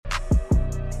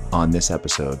on this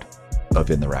episode of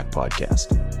In the Rack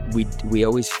podcast. We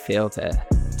always fail to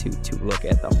look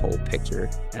at the whole picture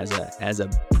as a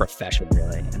profession,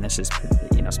 really, and this is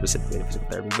specifically to physical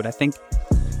therapy. But I think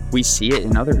we see it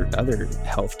in other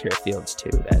healthcare fields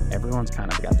too, that everyone's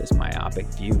kind of got this myopic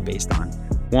view based on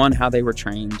one, how they were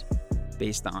trained,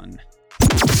 based on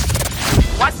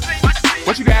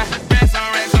what you got.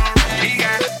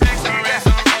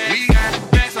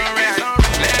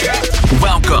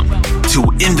 Welcome to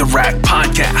In the Rack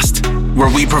podcast,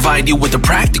 where we provide you with a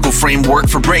practical framework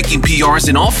for breaking PRs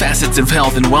in all facets of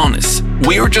health and wellness.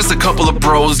 We are just a couple of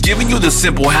bros giving you the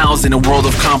simple hows in a world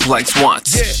of complex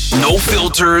wants. No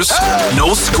filters,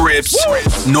 no scripts,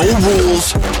 no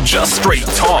rules, just straight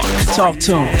talk. Talk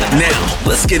to them. Now,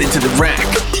 let's get into the rack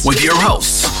with your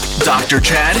hosts, Dr.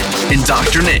 Chad and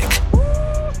Dr. Nick.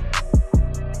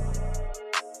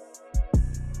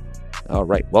 All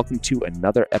right, welcome to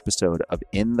another episode of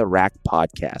In the Rack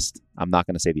podcast. I'm not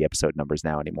going to say the episode numbers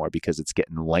now anymore because it's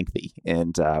getting lengthy,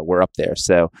 and we're up there.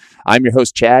 So I'm your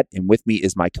host, Chad, and with me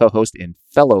is my co-host and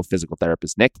fellow physical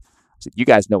therapist, Nick. So you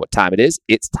guys know what time it is.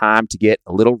 It's time to get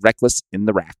a little reckless in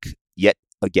the rack yet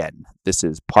again. This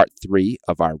is part 3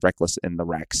 of our Reckless in the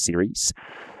Rack series.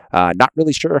 Not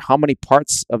really sure how many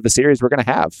parts of the series we're going to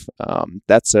have.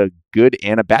 That's a good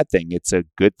and a bad thing. It's a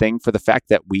good thing for the fact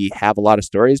that we have a lot of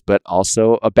stories, but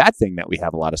also a bad thing that we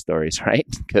have a lot of stories, right?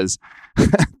 Because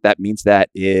that means that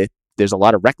there's a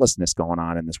lot of recklessness going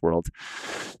on in this world.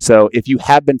 So if you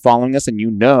have been following us and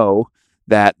you know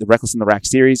that the Reckless in the Rack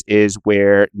series is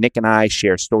where Nick and I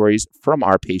share stories from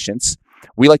our patients.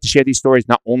 We like to share these stories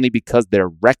not only because they're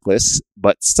reckless,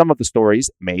 but some of the stories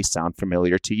may sound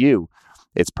familiar to you.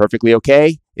 It's perfectly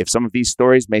okay. If some of these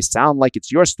stories may sound like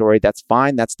it's your story, that's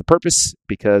fine. That's the purpose,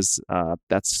 because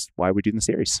that's why we're doing the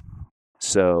series.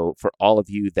 So for all of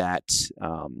you that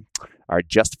are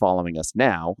just following us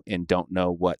now and don't know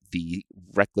what the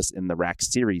Reckless in the Rack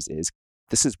series is,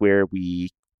 this is where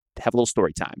we have a little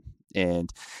story time. And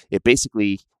it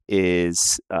basically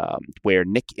is where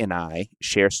Nick and I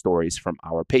share stories from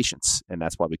our patients. And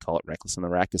that's why we call it Reckless in the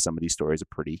Rack, because some of these stories are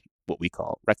pretty, what we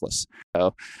call reckless.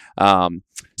 So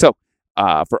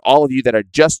for all of you that are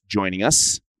just joining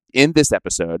us in this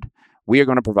episode, we are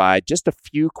going to provide just a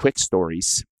few quick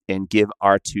stories and give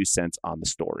our 2 cents on the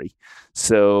story.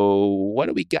 So what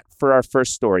do we got for our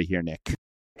first story here, Nick?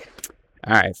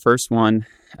 All right, first one.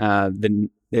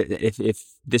 If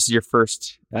this is your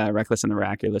first Reckless in the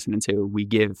Rack you're listening to, we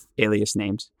give alias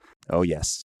names. Oh,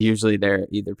 yes. Usually they're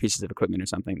either pieces of equipment or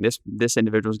something. This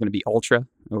individual is going to be Ultra,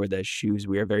 or the shoes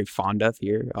we are very fond of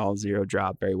here. All zero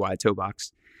drop, very wide toe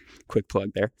box. Quick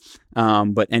plug there.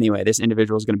 But anyway, this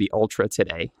individual is going to be Ultra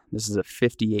today. This is a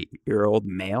 58-year-old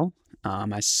male.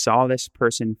 I saw this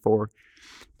person for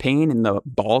pain in the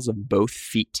balls of both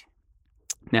feet.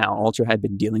 Now, Ultra had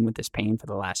been dealing with this pain for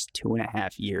the last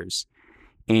 2.5 years.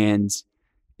 And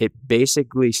it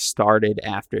basically started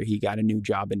after he got a new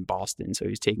job in Boston. So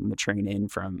he's taking the train in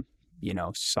from,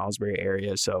 Salisbury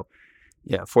area. So,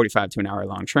 45 to an hour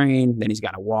long train. Then he's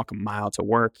got to walk a mile to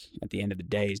work. At the end of the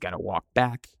day, he's got to walk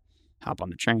back, hop on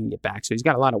the train, get back. So he's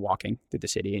got a lot of walking through the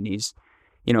city. And he's,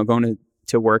 going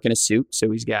to work in a suit.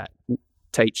 So he's got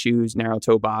tight shoes, narrow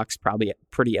toe box, probably a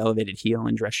pretty elevated heel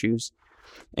and dress shoes.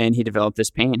 And he developed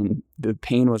this pain. And the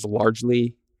pain was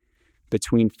largely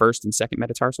between first and second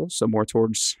metatarsal, so more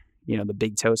towards, the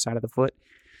big toe side of the foot.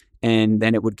 And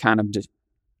then it would kind of just,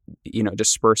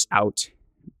 disperse out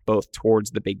both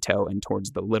towards the big toe and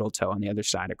towards the little toe on the other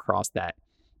side across that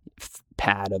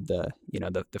pad of the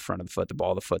front of the foot, the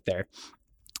ball of the foot there.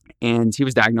 And he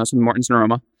was diagnosed with Morton's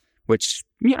neuroma, which,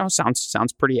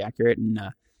 sounds pretty accurate. And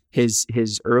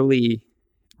his early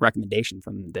recommendation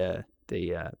from the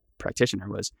practitioner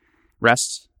was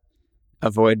rest,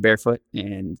 avoid barefoot,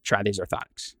 and try these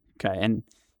orthotics. Okay. And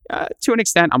to an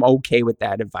extent, I'm okay with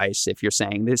that advice. If you're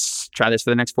saying try this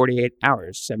for the next 48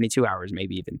 hours, 72 hours,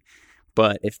 maybe even.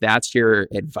 But if that's your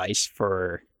advice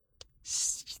for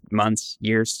months,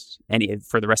 years,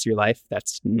 for the rest of your life,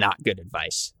 that's not good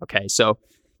advice. Okay. So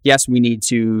yes, we need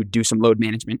to do some load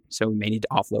management. So we may need to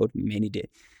offload. We may need to,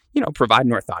 provide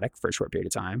an orthotic for a short period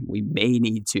of time. We may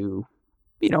need to,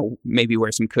 maybe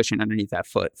wear some cushion underneath that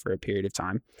foot for a period of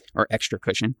time, or extra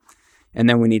cushion. And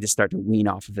then we need to start to wean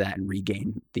off of that and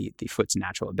regain the foot's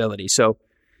natural ability. So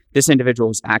this individual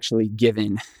was actually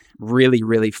given really,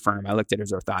 really firm, I looked at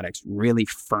his orthotics, really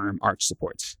firm arch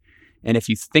supports. And if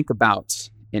you think about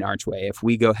an archway, if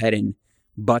we go ahead and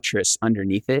buttress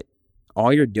underneath it,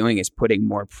 all you're doing is putting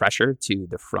more pressure to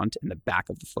the front and the back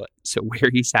of the foot. So where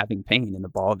he's having pain in the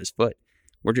ball of his foot,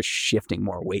 we're just shifting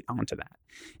more weight onto that.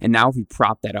 And now if we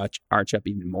prop that arch up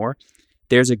even more,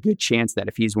 there's a good chance that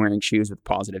if he's wearing shoes with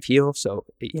positive heel, so,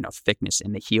 thickness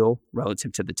in the heel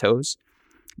relative to the toes,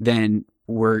 then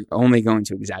we're only going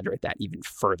to exaggerate that even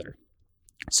further.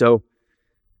 So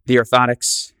the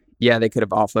orthotics, yeah, they could have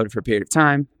offloaded for a period of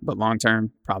time, but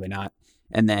long-term, probably not.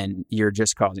 And then you're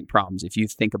just causing problems. If you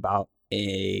think about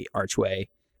a archway,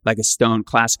 like a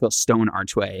classical stone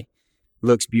archway,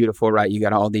 looks beautiful, right? You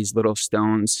got all these little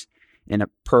stones in a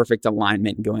perfect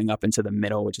alignment going up into the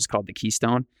middle, which is called the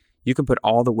keystone. You can put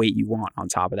all the weight you want on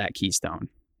top of that keystone,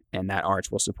 and that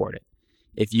arch will support it.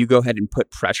 If you go ahead and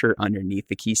put pressure underneath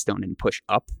the keystone and push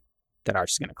up, that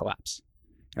arch is going to collapse.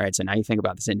 All right, so now you think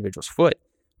about this individual's foot.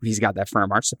 He's got that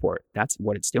firm arch support. That's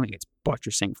what it's doing. It's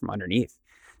buttressing from underneath.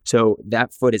 So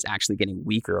that foot is actually getting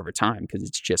weaker over time because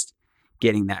it's just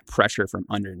getting that pressure from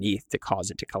underneath to cause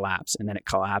it to collapse. And then it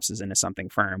collapses into something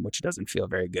firm, which doesn't feel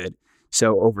very good.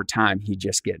 So over time, he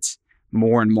just gets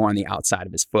more and more on the outside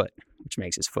of his foot, which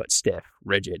makes his foot stiff,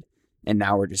 rigid. And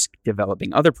now we're just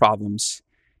developing other problems,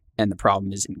 and the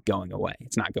problem isn't going away.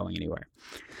 It's not going anywhere.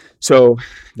 So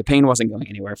the pain wasn't going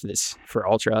anywhere for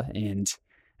Ultra. And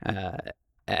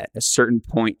at a certain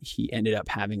point, he ended up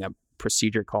having a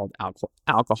procedure called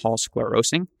alcohol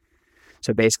sclerosing.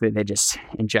 So basically, they just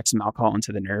inject some alcohol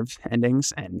into the nerve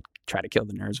endings and try to kill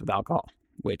the nerves with alcohol,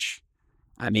 which,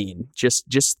 I mean, just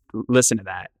listen to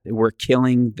that. We're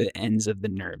killing the ends of the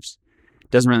nerves.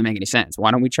 Doesn't really make any sense. Why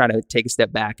don't we try to take a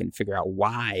step back and figure out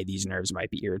why these nerves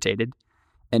might be irritated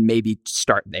and maybe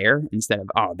start there instead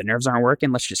of, the nerves aren't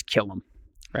working, let's just kill them,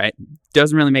 right?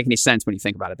 Doesn't really make any sense when you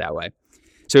think about it that way.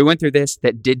 So we went through this.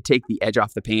 That did take the edge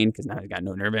off the pain because now he's got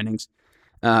no nerve endings.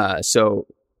 So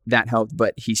that helped,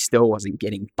 but he still wasn't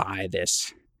getting by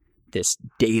this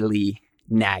daily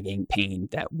nagging pain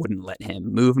that wouldn't let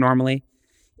him move normally.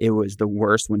 It was the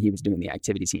worst when he was doing the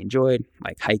activities he enjoyed,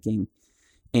 like hiking.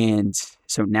 And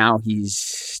so now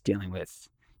he's dealing with,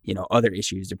 other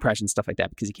issues, depression, stuff like that,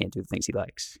 because he can't do the things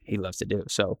he loves to do.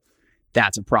 So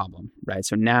that's a problem, right?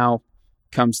 So now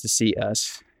comes to see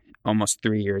us almost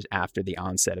 3 years after the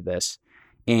onset of this.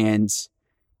 And,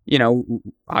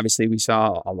 obviously we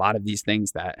saw a lot of these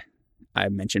things that I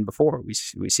mentioned before.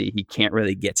 We see he can't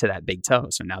really get to that big toe.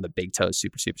 So now the big toe is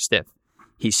super, super stiff.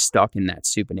 He's stuck in that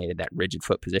supinated, that rigid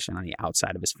foot position on the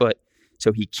outside of his foot.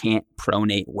 So he can't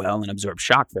pronate well and absorb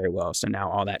shock very well. So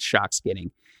now all that shock's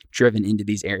getting driven into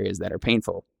these areas that are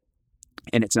painful,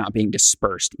 and it's not being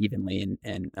dispersed evenly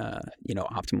and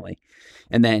optimally.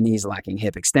 And then he's lacking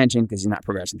hip extension because he's not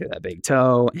progressing through that big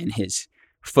toe, and his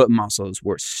foot muscles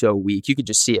were so weak. You could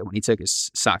just see it when he took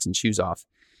his socks and shoes off.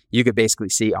 You could basically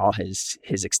see all his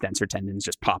extensor tendons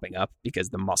just popping up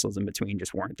because the muscles in between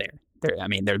just weren't there.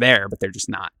 They're there, but they're just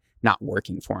not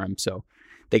working for him. So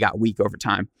they got weak over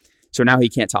time. So now he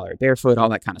can't tolerate barefoot, all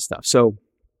that kind of stuff. So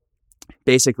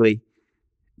basically,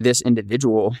 this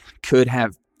individual could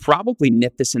have probably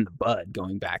nipped this in the bud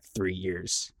going back 3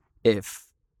 years if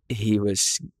he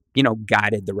was,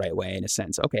 guided the right way in a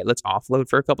sense. Okay, let's offload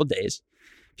for a couple of days.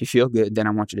 If you feel good, then I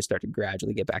want you to start to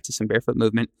gradually get back to some barefoot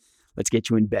movement. Let's get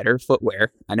you in better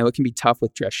footwear. I know it can be tough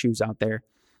with dress shoes out there.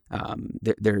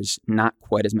 There's not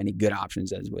quite as many good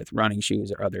options as with running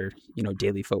shoes or other,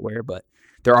 daily footwear, but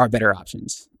there are better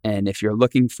options. And if you're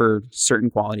looking for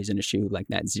certain qualities in a shoe, like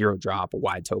that zero drop, a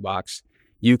wide toe box,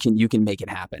 you can make it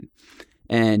happen.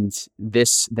 And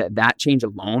that change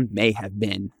alone may have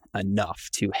been enough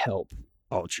to help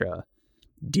Ultra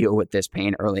deal with this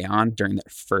pain early on during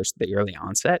the early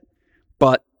onset,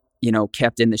 but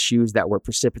kept in the shoes that were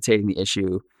precipitating the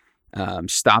issue,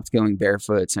 stopped going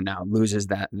barefoot, so now loses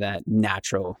that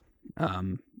natural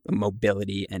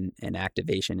mobility and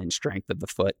activation and strength of the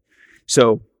foot.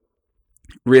 So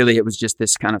really it was just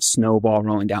this kind of snowball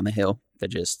rolling down the hill that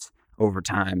just over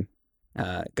time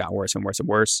got worse and worse and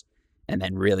worse, and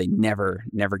then really never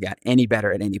got any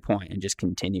better at any point and just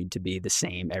continued to be the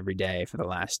same every day for the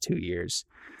last 2 years.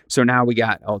 So now we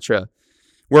got Ultra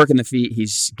working the feet.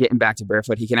 He's getting back to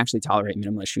barefoot. He can actually tolerate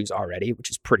minimalist shoes already, which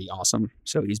is pretty awesome.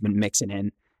 So he's been mixing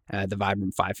in the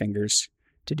Vibram 5 fingers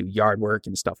to do yard work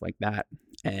and stuff like that.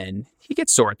 And he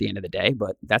gets sore at the end of the day,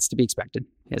 but that's to be expected.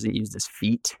 He hasn't used his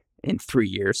feet in 3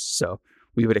 years, so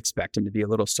we would expect him to be a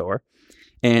little sore.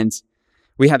 And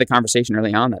we had the conversation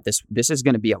early on that this is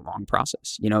going to be a long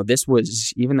process. This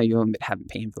was, even though you haven't been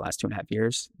pain for the last 2.5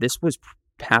 years, this was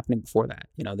happening before that.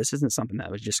 This isn't something that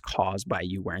was just caused by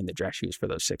you wearing the dress shoes for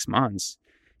those 6 months.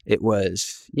 It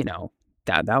was,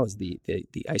 that was the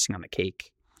icing on the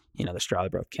cake, the straw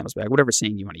that broke the camel's back, whatever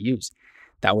saying you want to use.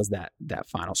 That was that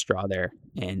final straw there.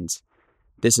 And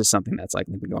this is something that's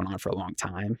likely been going on for a long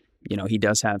time. He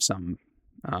does have some,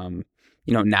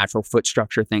 natural foot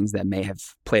structure things that may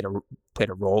have played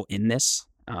a role in this.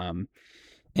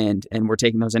 And we're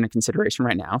taking those into consideration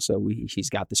right now. So he's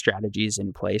got the strategies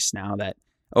in place now that,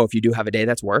 oh, if you do have a day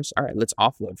that's worse, all right, let's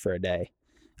offload for a day.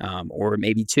 Or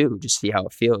maybe 2, just see how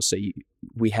it feels. So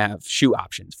we have shoe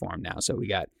options for him now. So we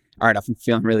got, all right, if I'm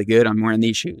feeling really good, I'm wearing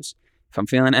these shoes. If I'm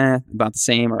feeling about the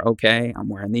same or okay, I'm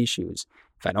wearing these shoes.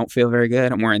 If I don't feel very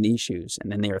good, I'm wearing these shoes.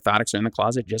 And then the orthotics are in the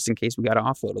closet just in case we got to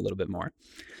offload a little bit more.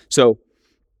 So,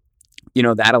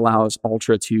 that allows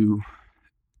Ultra to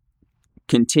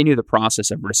continue the process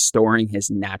of restoring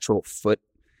his natural foot,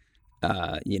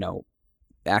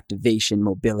 activation,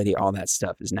 mobility, all that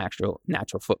stuff, his natural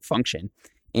foot function.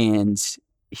 And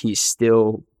he's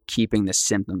still keeping the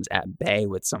symptoms at bay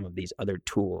with some of these other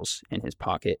tools in his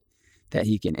pocket that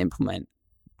he can implement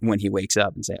when he wakes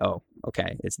up and say, oh,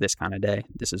 okay, it's this kind of day.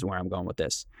 This is where I'm going with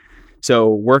this. So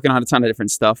working on a ton of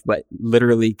different stuff, but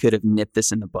literally could have nipped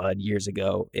this in the bud years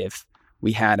ago if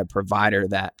we had a provider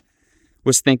that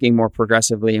was thinking more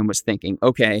progressively and was thinking,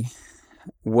 okay,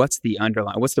 what's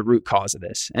the root cause of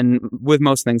this? And with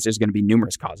most things, there's going to be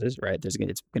numerous causes, right? It's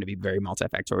going to be very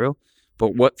multifactorial,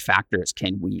 but what factors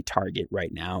can we target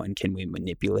right now and can we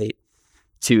manipulate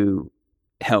to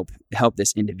help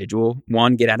this individual,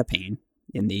 one, get out of pain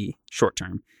in the short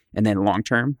term, and then long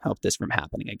term, help this from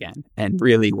happening again? And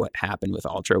really what happened with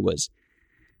Ultra was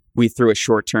we threw a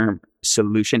short term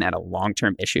solution at a long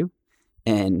term issue,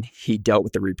 and he dealt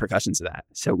with the repercussions of that.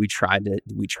 So we tried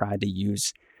to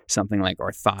use something like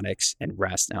orthotics and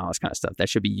rest and all this kind of stuff that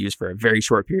should be used for a very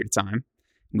short period of time.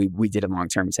 We did it long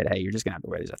term and said, hey, you're just gonna have to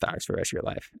wear these orthotics for the rest of your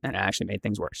life. And it actually made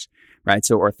things worse, right?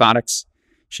 So orthotics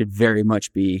should very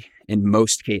much be, in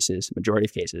most cases, majority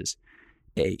of cases,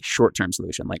 a short-term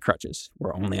solution like crutches.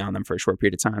 We're only on them for a short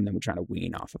period of time, then we try to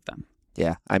wean off of them.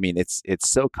 Yeah, I mean, it's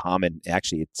so common.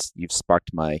 Actually, you've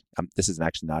sparked my. This is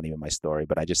actually not even my story,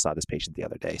 but I just saw this patient the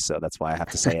other day, so that's why I have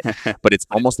to say it. But it's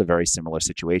almost a very similar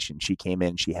situation. She came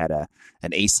in, she had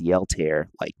an ACL tear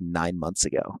like 9 months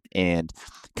ago, and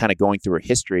kind of going through her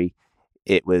history,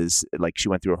 it was like she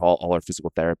went through all her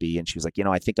physical therapy, and she was like,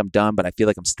 I think I'm done, but I feel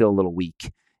like I'm still a little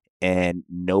weak. And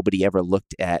nobody ever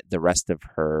looked at the rest of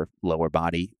her lower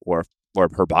body or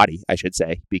her body, I should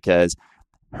say, because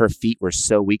her feet were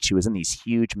so weak. She was in these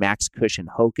huge max cushion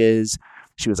Hokas.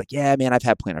 She was like, yeah, man, I've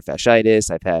had plantar fasciitis.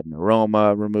 I've had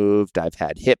neuroma removed. I've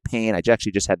had hip pain. I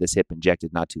actually just had this hip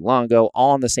injected not too long ago,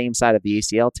 all on the same side of the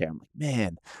ACL tear. I'm like,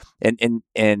 man.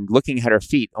 And looking at her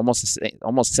feet,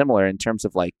 almost similar in terms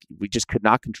of like, we just could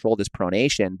not control this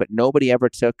pronation, but nobody ever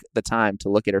took the time to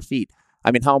look at her feet.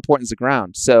 I mean, how important is the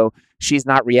ground? So she's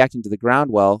not reacting to the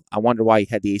ground well. I wonder why you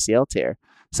had the ACL tear.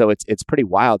 So it's pretty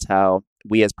wild how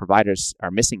we as providers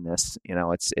are missing this.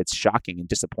 It's shocking and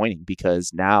disappointing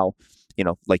because now,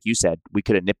 like you said, we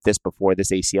could have nipped this before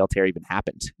this ACL tear even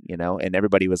happened, and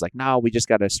everybody was like, no, we just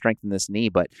got to strengthen this knee.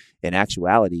 But in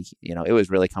actuality, it was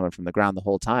really coming from the ground the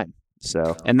whole time.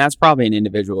 So, and that's probably an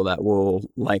individual that will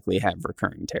likely have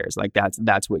recurring tears. Like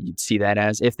that's what you'd see that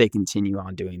as if they continue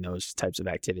on doing those types of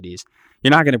activities.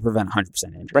 You're not going to prevent 100%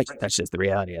 injury. Right. That's just the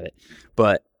reality of it.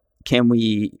 But can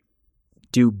we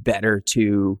do better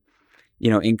to,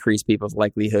 increase people's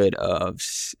likelihood of,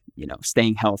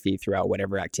 staying healthy throughout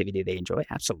whatever activity they enjoy?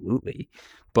 Absolutely.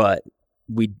 But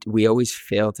we always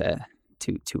fail to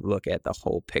look at the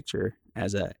whole picture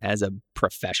as a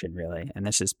profession, really. And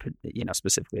this is,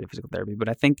 specifically to physical therapy, but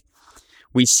I think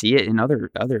we see it in other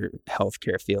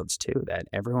healthcare fields too, that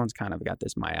everyone's kind of got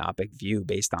this myopic view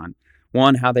based on,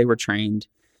 one, how they were trained,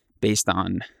 based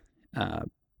on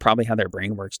probably how their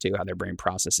brain works too, how their brain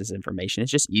processes information.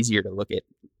 It's just easier to look at,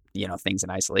 things in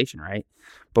isolation, right?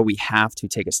 But we have to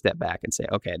take a step back and say,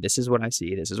 okay, this is what I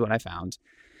see. This is what I found.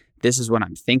 This is what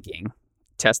I'm thinking.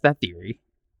 Test that theory,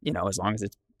 as long as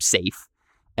it's safe,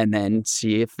 and then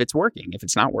see if it's working. If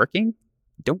it's not working,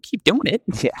 don't keep doing it.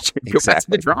 Yeah, Go back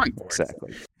to the drawing board.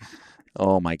 Exactly.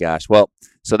 Oh my gosh. Well,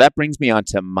 so that brings me on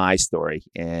to my story.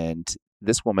 And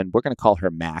this woman, we're going to call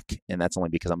her Mac, and that's only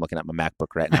because I'm looking at my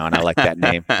MacBook right now, and I like that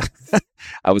name.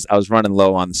 I was running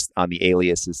low on the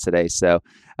aliases today. So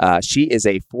she is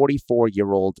a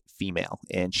 44-year-old female,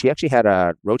 and she actually had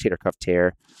a rotator cuff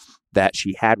tear that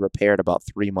she had repaired about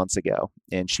 3 months ago,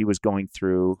 and she was going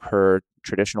through her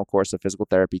traditional course of physical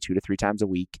therapy 2 to 3 times a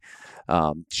week.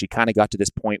 She kind of got to this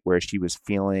point where she was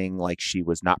feeling like she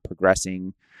was not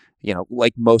progressing.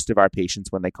 Like most of our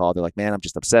patients, when they call, they're like, man, I'm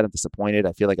just upset. I'm disappointed.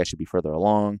 I feel like I should be further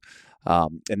along.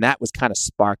 And that was kind of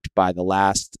sparked by the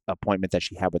last appointment that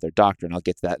she had with her doctor. And I'll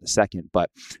get to that in a second. But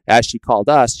as she called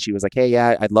us, she was like, hey,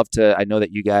 yeah, I'd love to. I know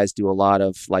that you guys do a lot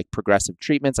of like progressive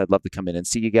treatments. I'd love to come in and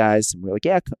see you guys. And we were like,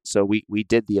 yeah. So we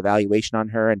did the evaluation on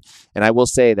her. And I will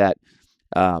say that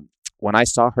when I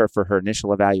saw her for her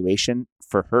initial evaluation,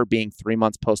 for her being 3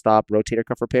 months post-op rotator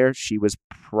cuff repair, she was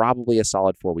probably a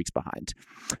solid 4 weeks behind.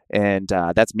 And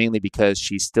that's mainly because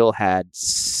she still had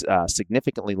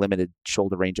significantly limited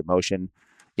shoulder range of motion.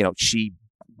 She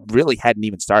really hadn't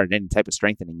even started any type of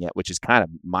strengthening yet, which is kind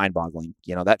of mind-boggling.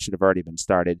 That should have already been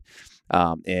started.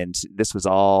 And this was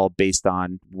all based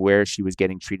on where she was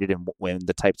getting treated and when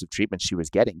the types of treatments she was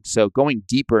getting. So going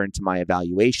deeper into my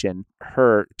evaluation,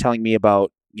 her telling me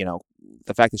about,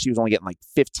 the fact that she was only getting like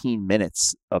 15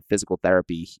 minutes of physical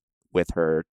therapy with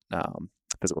her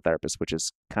physical therapist, which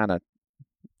is kind of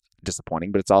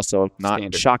disappointing, but it's also not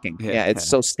standard. Shocking. Yeah, it's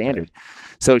so standard.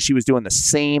 So she was doing the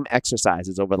same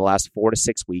exercises over the last 4 to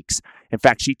 6 weeks. In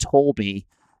fact, she told me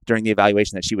during the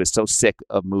evaluation that she was so sick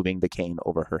of moving the cane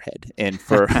over her head. And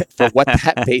for what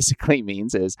that basically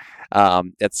means is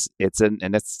it's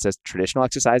a traditional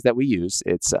exercise that we use.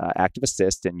 It's active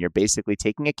assist, and you're basically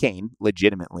taking a cane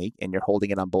legitimately, and you're holding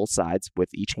it on both sides with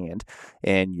each hand,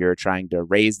 and you're trying to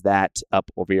raise that up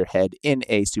over your head in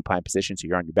a supine position, so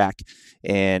you're on your back.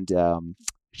 And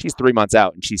she's 3 months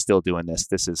out, and she's still doing this.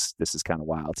 This is kind of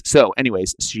wild. So,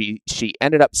 anyways, she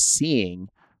ended up seeing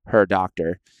her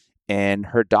doctor. And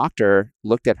her doctor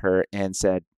looked at her and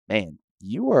said, "Man,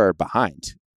 you are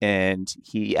behind." And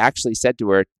he actually said to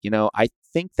her, "I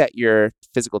think that your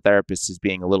physical therapist is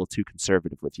being a little too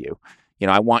conservative with you.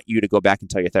 I want you to go back and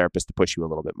tell your therapist to push you a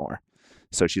little bit more."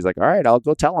 So she's like, "All right, I'll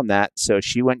go tell him that." So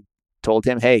she went, told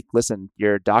him, "Hey, listen,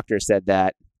 your doctor said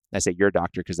that." I say your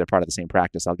doctor because they're part of the same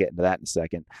practice. I'll get into that in a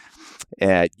second.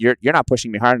 You're not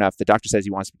pushing me hard enough. The doctor says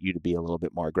he wants you to be a little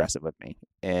bit more aggressive with me.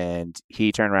 And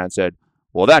he turned around and said,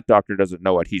 "Well, that doctor doesn't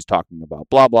know what he's talking about,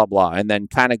 blah, blah, blah." And then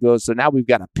kind of goes, so now we've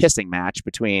got a pissing match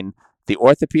between the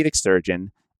orthopedic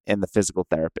surgeon and the physical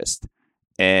therapist.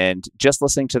 And just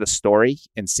listening to the story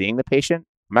and seeing the patient,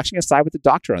 I'm actually going to side with the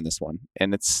doctor on this one.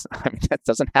 And that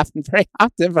doesn't happen very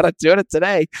often, but I'm doing it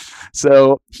today.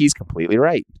 So he's completely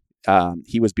right.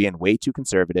 He was being way too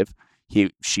conservative.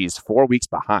 She's 4 weeks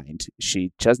behind.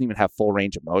 She doesn't even have full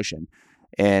range of motion.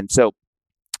 And so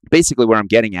basically where I'm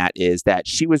getting at is that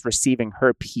she was receiving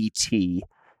her PT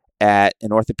at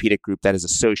an orthopedic group that is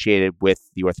associated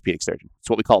with the orthopedic surgeon. It's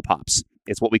what we call POPS.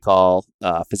 It's what we call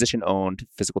physician-owned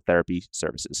physical therapy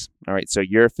services. All right, so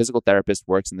your physical therapist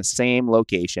works in the same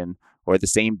location or the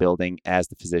same building as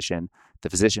the physician. The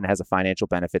physician has a financial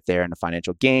benefit there and a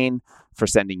financial gain for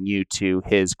sending you to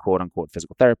his quote-unquote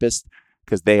physical therapist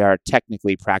because they are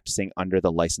technically practicing under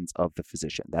the license of the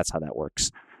physician. That's how that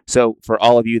works. So for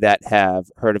all of you that have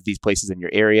heard of these places in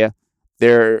your area,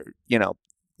 they're,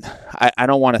 I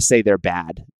don't want to say they're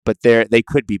bad, but they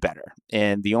could be better.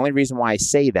 And the only reason why I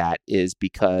say that is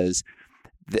because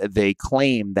they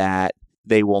claim that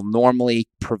they will normally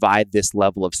provide this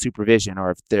level of supervision,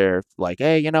 or if they're like,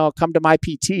 "Hey, come to my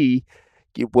PT,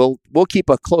 we'll keep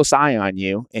a close eye on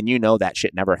you," and that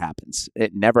shit never happens.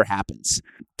 It never happens.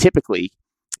 Typically,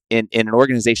 in an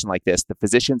organization like this, the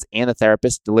physicians and the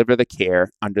therapists deliver the care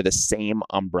under the same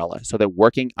umbrella. So they're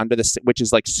working under which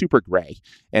is like super gray.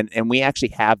 And we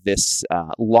actually have this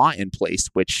law in place,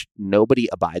 which nobody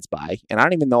abides by. And I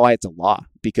don't even know why it's a law,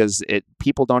 because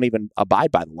people don't even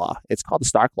abide by the law. It's called the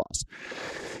Stark Laws.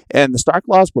 And the Stark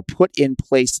Laws were put in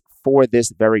place for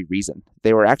this very reason.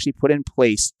 They were actually put in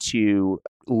place to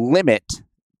limit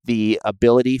the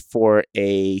ability for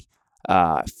a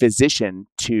physician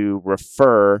to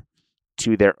refer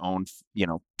to their own,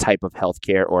 type of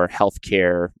healthcare or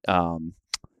healthcare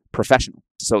professional.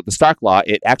 So the Stark Law,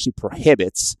 it actually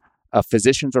prohibits a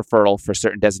physician's referral for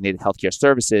certain designated healthcare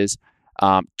services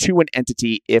to an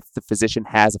entity if the physician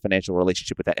has a financial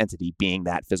relationship with that entity, being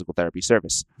that physical therapy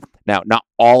service. Now, not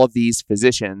all of these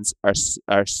physicians are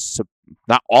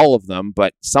not all of them,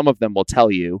 but some of them will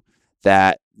tell you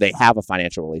that they have a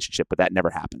financial relationship, but that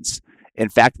never happens. In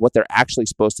fact, what they're actually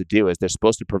supposed to do is they're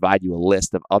supposed to provide you a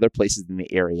list of other places in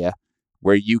the area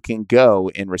where you can go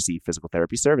and receive physical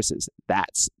therapy services.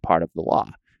 That's part of the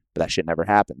law, but that shit never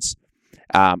happens.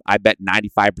 I bet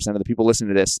 95% of the people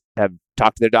listening to this have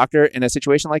talked to their doctor in a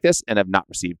situation like this and have not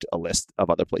received a list of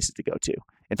other places to go to.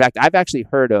 In fact, I've actually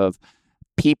heard of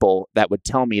people that would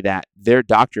tell me that their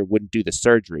doctor wouldn't do the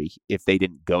surgery if they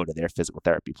didn't go to their physical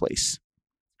therapy place.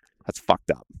 That's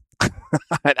fucked up.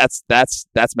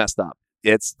 That's messed up.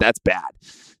 That's bad.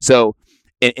 So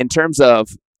in terms of,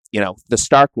 the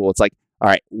Stark rule, it's like, all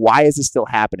right, why is this still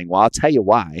happening? Well, I'll tell you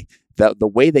why. The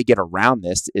way they get around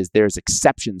this is there's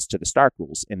exceptions to the Stark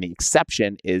rules. And the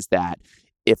exception is that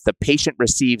if the patient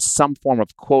receives some form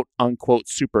of quote unquote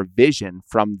supervision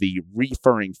from the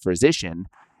referring physician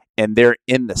and they're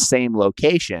in the same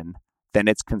location, then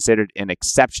it's considered an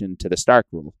exception to the Stark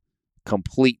rule.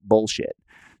 Complete bullshit.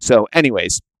 So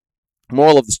anyways,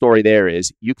 moral of the story there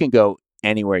is you can go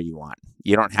anywhere you want.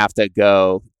 You don't have to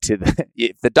go to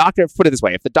if the doctor, put it this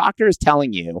way, if the doctor is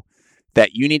telling you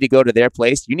that you need to go to their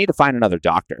place, you need to find another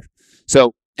doctor.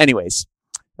 So anyways,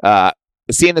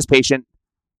 seeing this patient,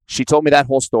 she told me that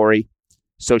whole story.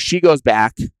 So she goes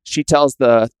back, she tells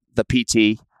the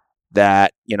PT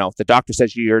that, the doctor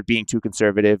says you're being too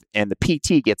conservative, and the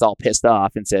PT gets all pissed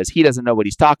off and says he doesn't know what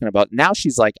he's talking about. Now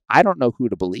she's like, I don't know who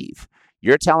to believe.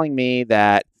 You're telling me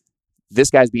that this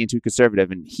guy's being too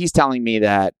conservative, and he's telling me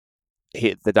that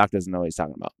the doctor doesn't know what he's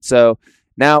talking about. So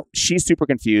now she's super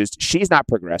confused. She's not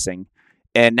progressing.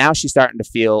 And now she's starting to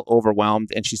feel overwhelmed,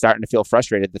 and she's starting to feel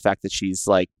frustrated. The fact that she's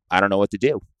like, I don't know what to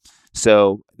do.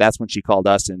 So that's when she called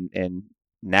us, and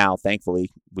now, thankfully,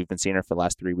 we've been seeing her for the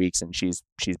last 3 weeks, and she's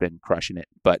been crushing it.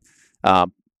 But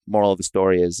moral of the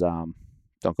story is,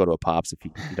 don't go to a Pops if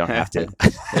you don't have to.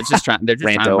 They're just trying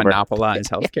to monopolize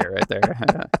healthcare right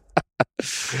there.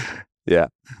 Yeah,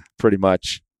 pretty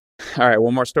much. All right,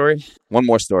 one more story. One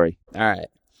more story. All right.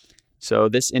 So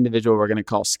this individual we're going to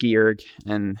call Ski Erg,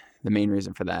 and the main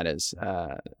reason for that is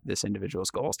this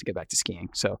individual's goal is to get back to skiing.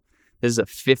 So this is a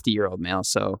 50-year-old male.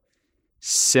 So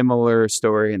similar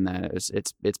story in that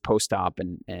it's post-op,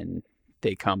 and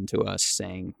they come to us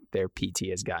saying their PT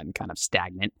has gotten kind of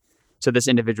stagnant. So this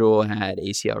individual had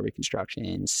ACL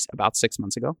reconstructions about 6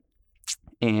 months ago,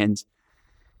 and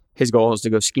his goal is to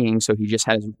go skiing. So he just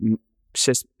had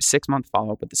his 6-month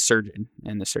follow-up with the surgeon,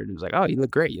 and the surgeon was like, oh, you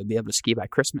look great. You'll be able to ski by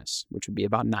Christmas, which would be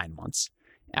about 9 months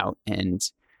out. And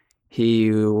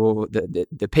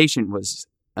the patient was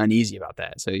uneasy about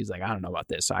that. So he's like, I don't know about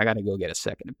this. So I got to go get a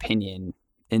second opinion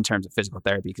in terms of physical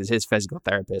therapy, because his physical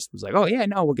therapist was like, oh yeah,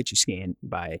 no, we'll get you skiing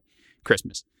by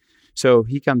Christmas. So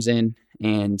he comes in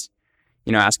and,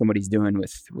 ask him what he's doing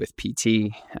with PT.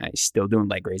 He's still doing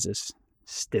leg raises,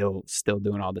 still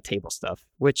doing all the table stuff,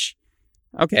 which,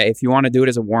 okay, if you want to do it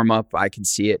as a warm up, I can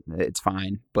see it. It's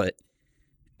fine. But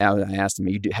I asked him,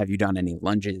 have you done any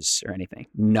lunges or anything?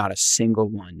 Not a single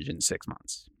lunge in 6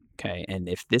 months. Okay. And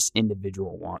if this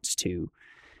individual wants to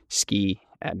ski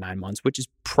at 9 months, which is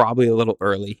probably a little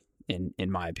early in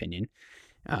my opinion,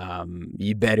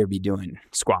 you better be doing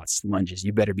squats, lunges.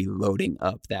 You better be loading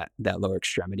up that lower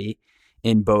extremity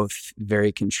in both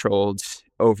very controlled,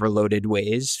 overloaded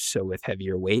ways. So with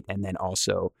heavier weight, and then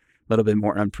also a little bit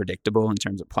more unpredictable in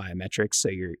terms of plyometrics. So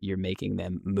you're making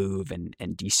them move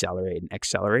and decelerate and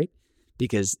accelerate,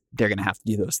 because they're going to have to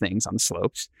do those things on the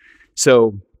slopes.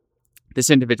 So this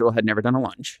individual had never done a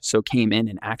lunge, so came in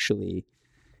and actually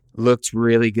looked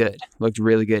really good.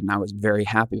 And I was very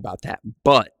happy about that.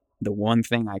 But the one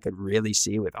thing I could really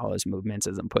see with all his movements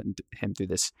as I'm putting him through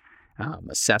this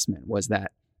assessment was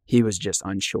that he was just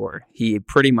unsure. He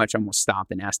pretty much almost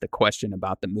stopped and asked a question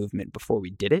about the movement before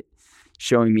we did it,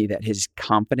 showing me that his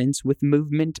confidence with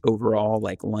movement overall,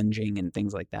 like lunging and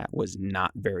things like that, was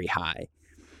not very high.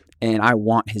 And I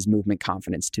want his movement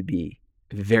confidence to be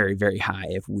very, very high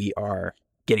if we are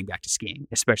getting back to skiing,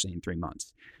 especially in 3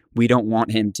 months. We don't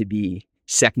want him to be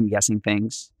second guessing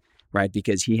things, right?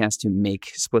 Because he has to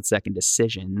make split second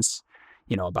decisions,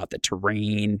 about the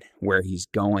terrain, where he's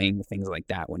going, things like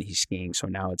that when he's skiing. So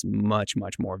now it's much,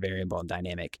 much more variable and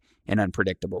dynamic and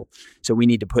unpredictable. So we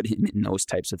need to put him in those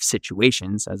types of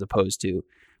situations as opposed to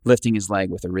lifting his leg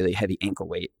with a really heavy ankle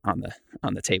weight on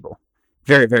the table.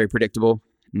 Very, very predictable,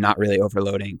 not really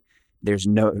overloading. There's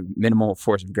no minimal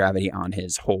force of gravity on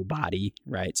his whole body,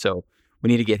 right? So we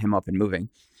need to get him up and moving.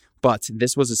 But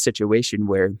this was a situation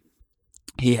where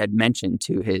he had mentioned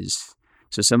to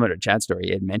so similar to Chad's story,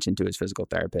 he had mentioned to his physical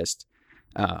therapist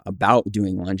about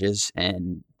doing lunges,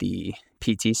 and the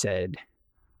PT said,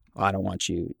 well, I don't want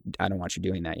you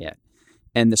doing that yet.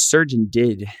 And the surgeon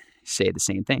did say the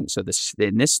same thing. So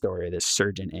in this story, the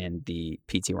surgeon and the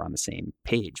PT were on the same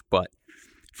page. But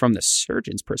from the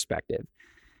surgeon's perspective,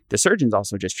 the surgeon's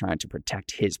also just trying to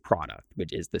protect his product,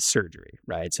 which is the surgery,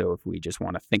 right? So if we just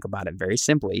want to think about it very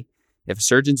simply, if a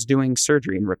surgeon's doing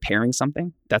surgery and repairing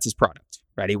something, that's his product,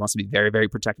 right? He wants to be very, very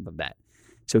protective of that.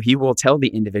 So he will tell the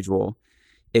individual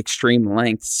extreme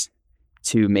lengths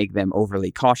to make them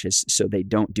overly cautious so they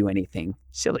don't do anything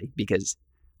silly, because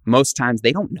most times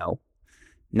they don't know.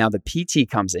 Now the PT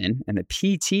comes in, and the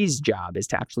PT's job is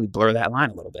to actually blur that line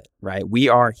a little bit, right? We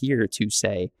are here to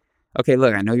say, okay,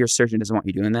 look, I know your surgeon doesn't want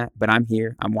you doing that, but I'm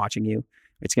here. I'm watching you.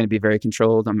 It's going to be very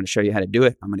controlled. I'm going to show you how to do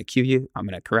it. I'm going to cue you. I'm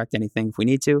going to correct anything if we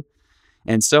need to,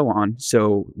 and so on.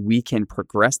 So we can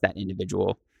progress that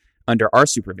individual under our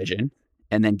supervision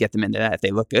and then get them into that. If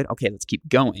they look good, okay, let's keep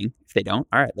going. If they don't,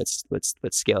 all right, let's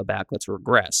scale it back. Let's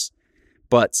regress.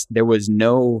 But there was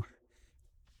no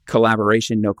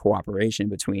collaboration, no cooperation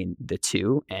between the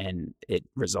two. And it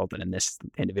resulted in this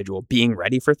individual being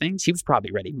ready for things. He was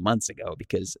probably ready months ago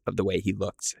because of the way he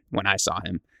looked when I saw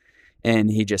him.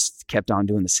 And he just kept on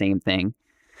doing the same thing.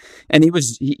 And he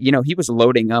was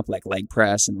loading up like leg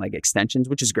press and leg extensions,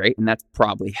 which is great. And that's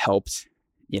probably helped,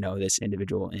 this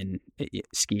individual in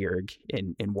ski erg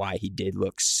and why he did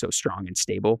look so strong and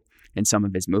stable in some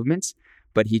of his movements.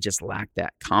 But he just lacked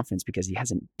that confidence because he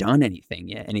hasn't done anything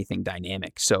yet, anything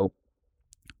dynamic. So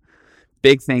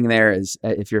big thing there is,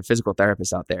 if you're a physical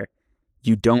therapist out there,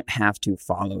 you don't have to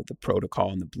follow the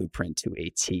protocol and the blueprint to a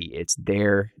T. It's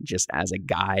there just as a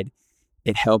guide.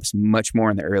 It helps much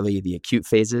more in the acute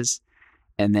phases.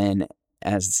 And then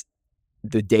as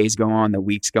the days go on, the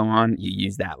weeks go on, you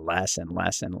use that less and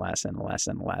less and less and less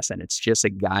and less. And it's just a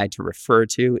guide to refer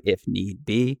to if need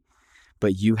be.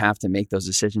 But you have to make those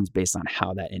decisions based on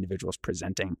how that individual is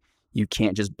presenting. You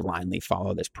can't just blindly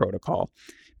follow this protocol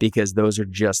because those are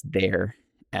just there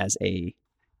as a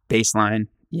baseline,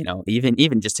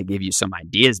 even just to give you some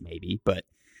ideas maybe, but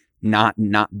not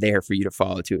there for you to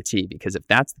follow to a T. Because if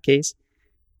that's the case,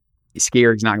 ski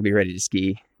erg's not going to be ready to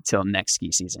ski till next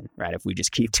ski season, right? If we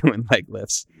just keep doing leg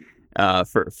lifts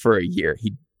for a year,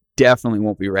 he definitely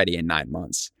won't be ready in 9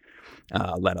 months,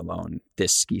 let alone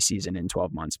this ski season in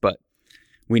 12 months. But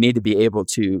we need to be able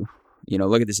to,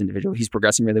 look at this individual. He's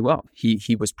progressing really well.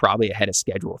 He was probably ahead of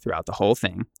schedule throughout the whole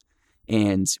thing.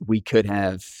 And we could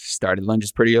have started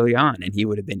lunges pretty early on and he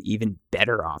would have been even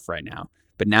better off right now.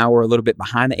 But now we're a little bit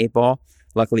behind the 8 ball.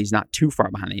 Luckily, he's not too far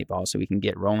behind the 8 ball, so we can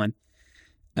get rolling.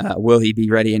 Will he be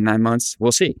ready in 9 months?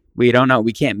 We'll see. We don't know.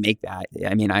 We can't make that.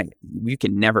 I mean, we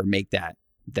can never make that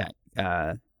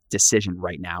decision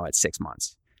right now at 6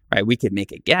 months. Right? We could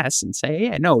make a guess and say,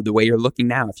 yeah, no, the way you're looking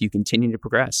now, if you continue to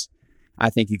progress, I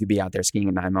think you could be out there skiing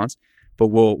in 9 months, but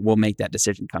we'll make that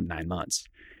decision come 9 months,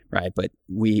 right? But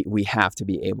we have to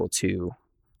be able to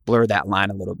blur that line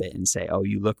a little bit and say, oh,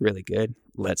 you look really good.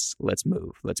 Let's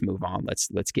move on.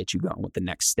 Let's get you going with the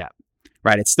next step,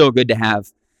 right? It's still good to have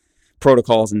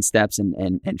protocols and steps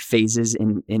and phases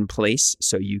in place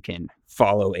so you can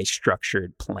follow a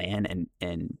structured plan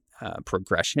and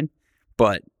progression.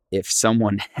 But if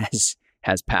someone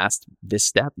has passed this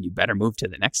step, you better move to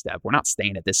the next step. We're not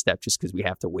staying at this step just because we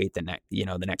have to wait the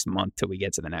next month till we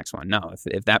get to the next one. No,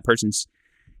 if that person's,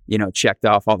 checked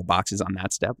off all the boxes on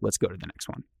that step, let's go to the next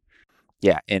one.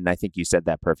 Yeah. And I think you said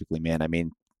that perfectly, man. I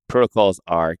mean, protocols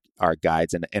are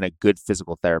guides, and a good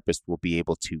physical therapist will be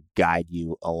able to guide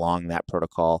you along that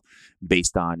protocol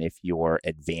based on if you're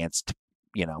advanced,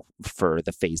 for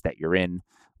the phase that you're in.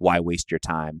 Why waste your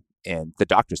time and the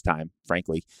doctor's time,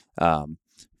 frankly,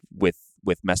 with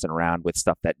messing around with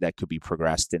stuff that could be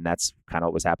progressed? And that's kind of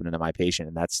what was happening to my patient,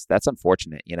 and that's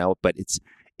unfortunate, but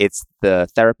it's the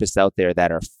therapists out there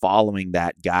that are following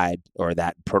that guide or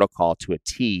that protocol to a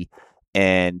T.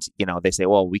 And, they say,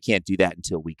 well, we can't do that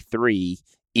until week 3,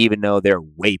 even though they're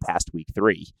way past week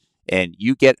 3. And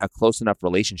you get a close enough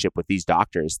relationship with these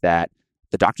doctors that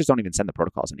the doctors don't even send the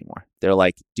protocols anymore. They're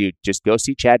like, dude, just go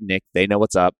see Chad and Nick. They know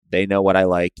what's up. They know what I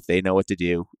like. They know what to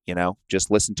do. Just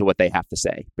listen to what they have to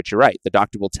say. But you're right. The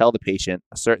doctor will tell the patient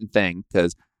a certain thing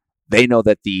because they know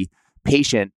that the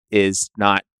patient is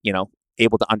not,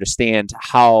 able to understand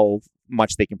how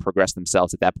much they can progress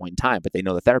themselves at that point in time, but they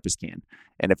know the therapist can.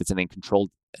 And if it's in a controlled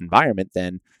environment,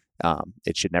 then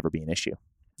it should never be an issue.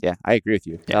 Yeah, I agree with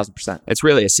you 1,000%. It's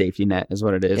really a safety net is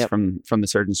what it is. Yep. from the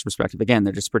surgeon's perspective. Again,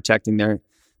 they're just protecting their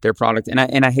product. And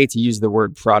I hate to use the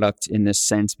word product in this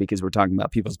sense because we're talking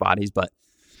about people's bodies, but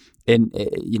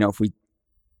if we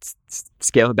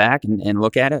scale it back and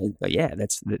look at it,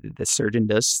 that's the surgeon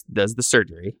does the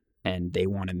surgery, and they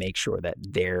want to make sure that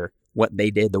what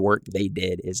they did, the work they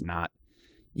did is not,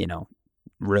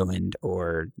 ruined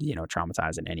or,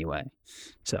 traumatized in any way.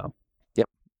 So, yep.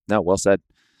 No, well said.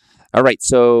 All right.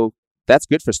 So that's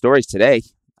good for stories today.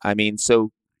 I mean,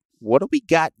 so what do we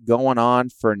got going on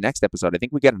for next episode? I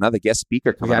think we got another guest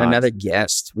speaker coming on. We got another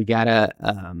guest. We got a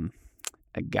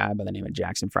guy by the name of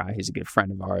Jackson Fry. He's a good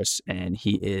friend of ours, and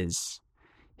he's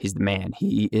the man.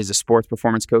 He is a sports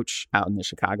performance coach out in the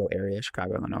Chicago area,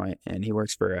 Chicago, Illinois, and he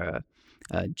works for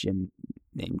a gym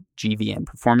named GVN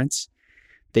Performance.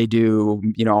 They do,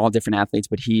 all different athletes,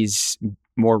 but he's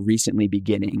more recently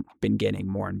been getting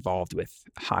more involved with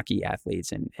hockey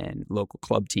athletes and local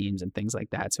club teams and things like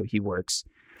that. So he works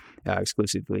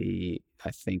exclusively,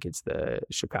 I think it's the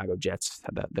Chicago Jets,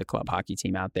 the club hockey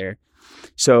team out there.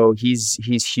 So he's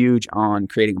huge on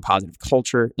creating a positive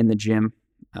culture in the gym,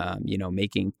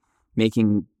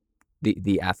 making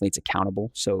the athletes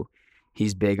accountable. So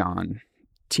he's big on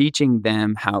teaching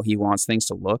them how he wants things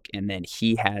to look, and then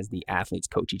he has the athletes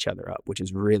coach each other up, which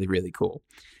is really, really cool.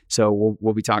 So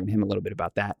we'll be talking to him a little bit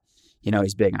about that.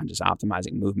 He's big on just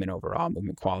optimizing movement overall,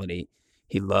 movement quality.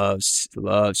 He loves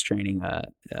training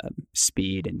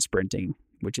speed and sprinting,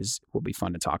 which will be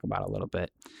fun to talk about a little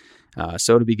bit.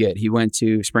 So it'll be good. He went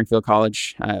to Springfield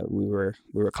College. We were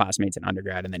classmates in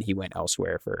undergrad, and then he went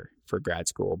elsewhere for grad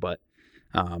school. But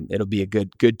it'll be a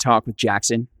good talk with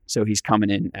Jackson. So he's coming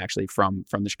in actually from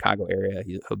the Chicago area.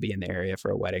 He'll be in the area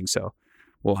for a wedding. So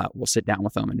we'll sit down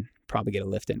with him and probably get a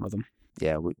lift in with him.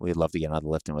 Yeah, we'd love to get another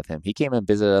lift in with him. He came and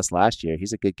visited us last year.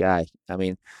 He's a good guy. I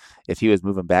mean, if he was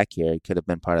moving back here, he could have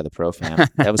been part of the pro fam.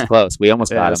 That was close. We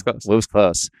almost got him. It was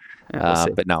close. Yeah,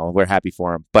 but no, we're happy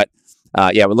for him. But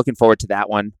we're looking forward to that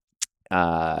one.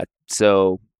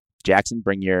 So Jackson,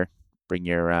 bring your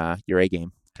A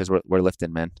game, because we're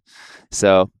lifting, man.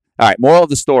 So, all right, moral of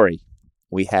the story.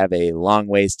 We have a long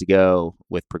ways to go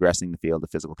with progressing the field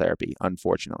of physical therapy,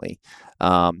 unfortunately.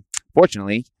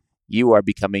 Fortunately, you are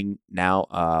becoming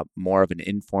now more of an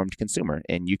informed consumer,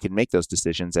 and you can make those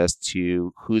decisions as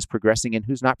to who's progressing and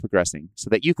who's not progressing so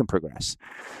that you can progress.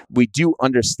 We do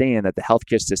understand that the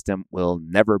healthcare system will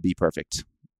never be perfect,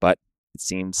 but it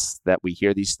seems that we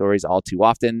hear these stories all too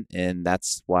often, and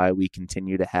that's why we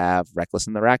continue to have Reckless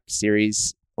in the Rack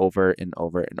series over and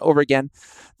over and over again.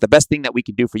 The best thing that we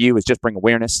can do for you is just bring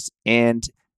awareness, and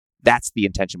that's the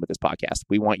intention with this podcast.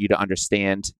 We want you to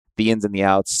understand the ins and the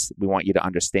outs. We want you to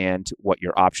understand what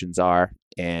your options are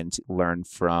and learn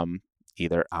from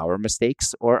either our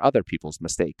mistakes or other people's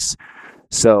mistakes.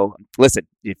 So listen,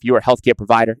 if you're a healthcare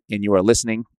provider and you are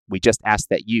listening, we just ask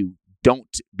that you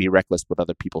don't be reckless with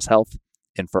other people's health.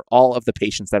 And for all of the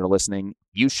patients that are listening,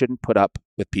 you shouldn't put up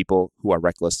with people who are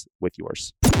reckless with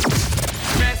yours.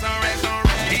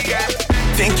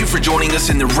 Thank you for joining us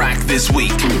in the Rack this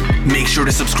week. Make sure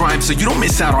to subscribe so you don't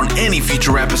miss out on any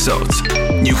future episodes.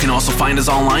 You can also find us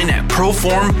online at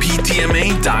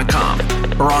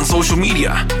proformptma.com or on social media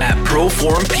at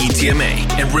proformptma.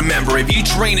 And remember, if you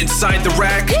train inside the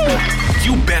rack,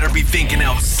 you better be thinking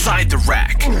outside the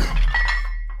rack.